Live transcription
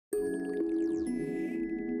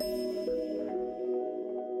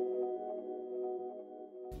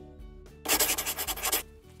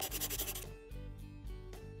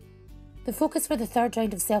The focus for the third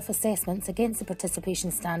round of self-assessments against the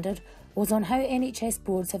participation standard was on how NHS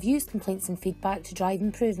boards have used complaints and feedback to drive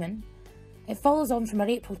improvement. It follows on from our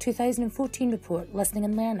April 2014 report, Listening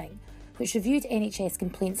and Learning, which reviewed NHS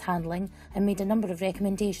complaints handling and made a number of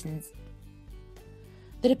recommendations.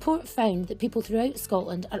 The report found that people throughout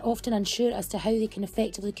Scotland are often unsure as to how they can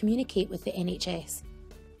effectively communicate with the NHS.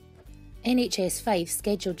 NHS Fife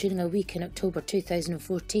scheduled during a week in October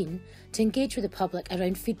 2014 to engage with the public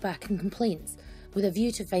around feedback and complaints, with a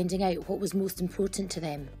view to finding out what was most important to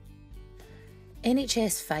them.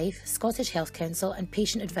 NHS Fife, Scottish Health Council and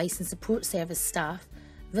Patient Advice and Support Service staff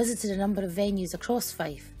visited a number of venues across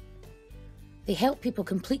Fife. They helped people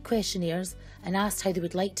complete questionnaires and asked how they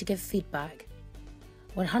would like to give feedback.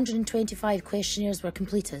 125 questionnaires were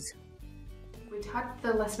completed. We'd had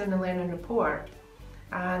the Listening and Learning report,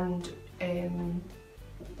 and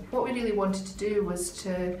what we really wanted to do was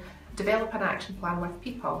to develop an action plan with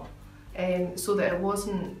people, so that it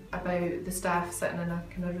wasn't about the staff sitting in a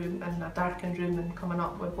kind of room, in a darkened room, and coming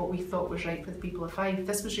up with what we thought was right for the people of Fife.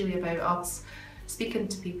 This was really about us speaking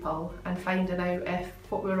to people and finding out if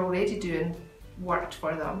what we were already doing worked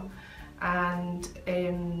for them, and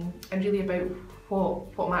really about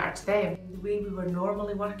what mattered to them. The way we were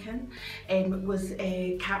normally working was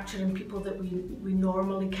capturing people that we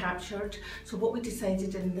normally captured. So what we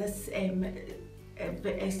decided in this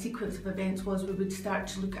sequence of events was we would start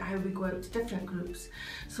to look at how we go out to different groups.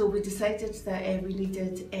 So we decided that we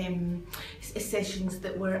needed sessions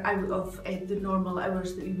that were out of the normal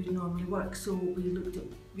hours that we would normally work. So we looked at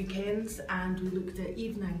weekends and we looked at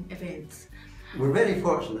evening events. We're very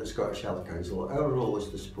fortunate at Scottish Health Council. Our role is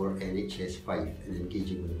to support NHS Fife in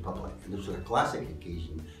engaging with the public, and this was a classic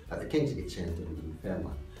occasion at the Kingsgate Centre in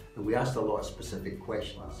Dunfermline, and we asked a lot of specific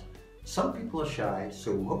questions. Some people are shy,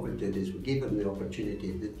 so what we did is we gave them the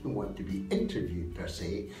opportunity, if they didn't want to be interviewed per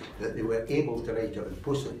se, that they were able to write it on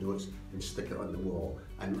post-it notes and stick it on the wall,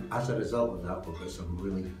 and as a result of that we got some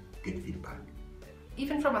really good feedback.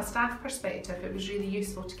 Even from a staff perspective, it was really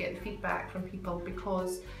useful to get the feedback from people,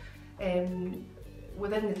 because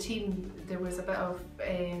within the team there was a bit of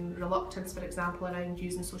reluctance, for example, around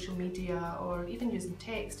using social media or even using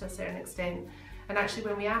text to a certain extent. And actually,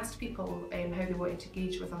 when we asked people how they wanted to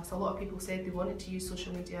engage with us, a lot of people said they wanted to use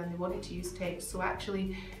social media and they wanted to use text. So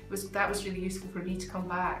actually that was really useful for me to come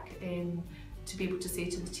back to be able to say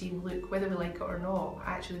to the team, look, whether we like it or not,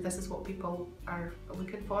 actually this is what people are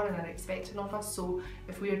looking for and are expecting of us. So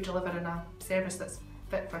if we are delivering a service that's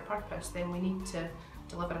fit for purpose, then we need to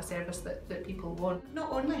deliver a service that people want.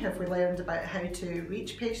 Not only have we learned about how to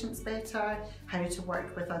reach patients better, how to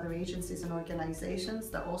work with other agencies and organisations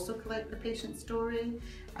that also collect the patient story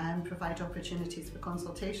and provide opportunities for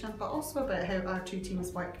consultation, but also about how our two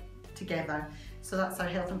teams work together. So that's our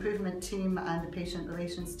health improvement team and the patient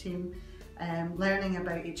relations team, learning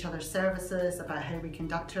about each other's services, about how we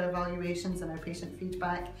conduct our evaluations and our patient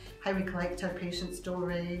feedback, how we collect our patient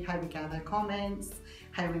story, how we gather comments,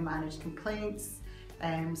 how we manage complaints.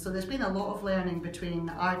 So there's been a lot of learning between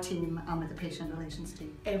our team and with the patient relations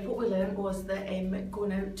team. What we learned was that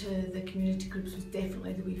going out to the community groups was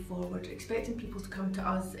definitely the way forward. Expecting people to come to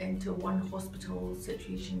us into one hospital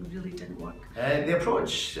situation really didn't work. The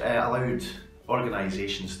approach allowed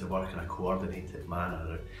organisations to work in a coordinated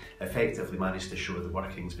manner, effectively managed to show the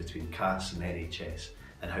workings between CAS and NHS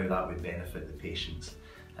and how that would benefit the patients.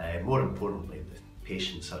 More importantly, the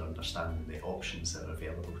patients are understanding the options that are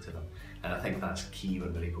available to them, and I think that's key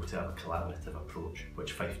when we're able to have a collaborative approach,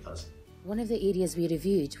 which Fife does. One of the areas we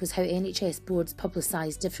reviewed was how NHS boards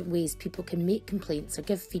publicise different ways people can make complaints or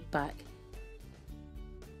give feedback.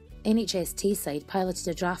 NHS Tayside piloted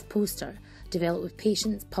a draft poster developed with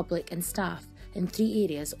patients, public and staff in 3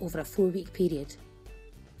 areas over a 4-week period.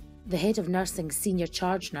 The head of nursing's senior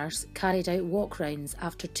charge nurse carried out walk rounds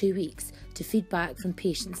after 2 weeks to feedback from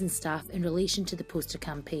patients and staff in relation to the poster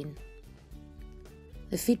campaign.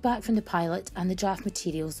 The feedback from the pilot and the draft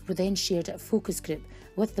materials were then shared at a focus group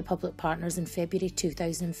with the public partners in February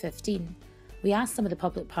 2015. We asked some of the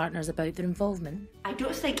public partners about their involvement. I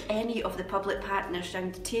don't think any of the public partners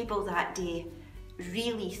round the table that day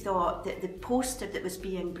really thought that the poster that was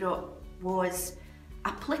being brought was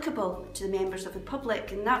applicable to the members of the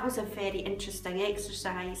public, and that was a very interesting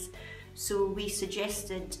exercise. So we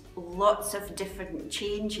suggested lots of different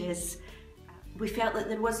changes. We felt that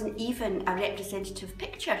there wasn't even a representative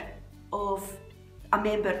picture of a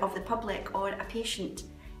member of the public or a patient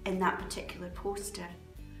in that particular poster.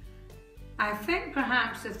 I think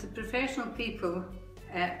perhaps if the professional people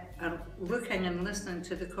are looking and listening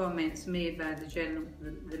to the comments made by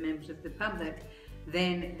the members of the public,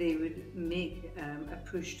 then they would make a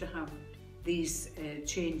push to have these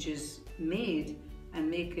changes made and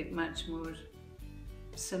make it much more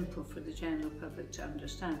simple for the general public to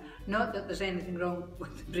understand. Not that there's anything wrong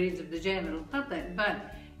with the brains of the general public,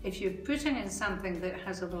 but if you're putting in something that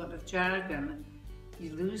has a lot of jargon,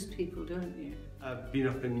 you lose people, don't you? I've been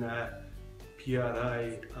up in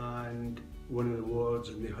PRI and one of the wards,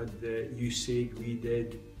 and they had the You Said We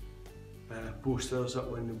Did posters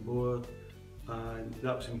up on the board, and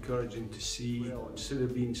that was encouraging to see. Well, instead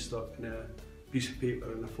of being stuck in a piece of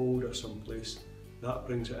paper in a folder someplace, that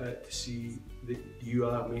brings it out to see that you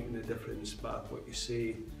are making a difference by what you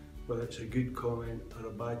say, whether it's a good comment or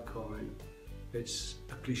a bad comment. It's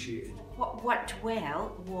appreciated. What worked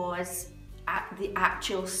well was at the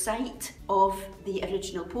actual site of the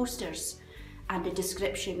original posters and a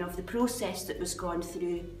description of the process that was gone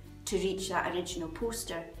through to reach that original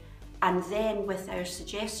poster, and then with our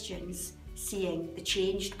suggestions seeing the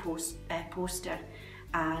changed poster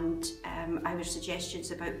and our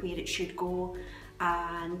suggestions about where it should go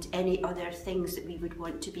and any other things that we would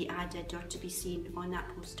want to be added or to be seen on that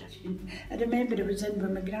poster. I remember I was in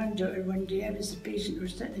with my granddaughter one day. I was a patient who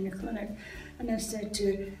was sitting in the clinic, and I said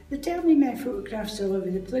to her, "They tell me my photographs all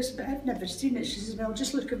over the place, but I've never seen it." She says, "Well,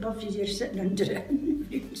 just look above you, you're sitting under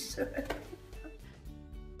it."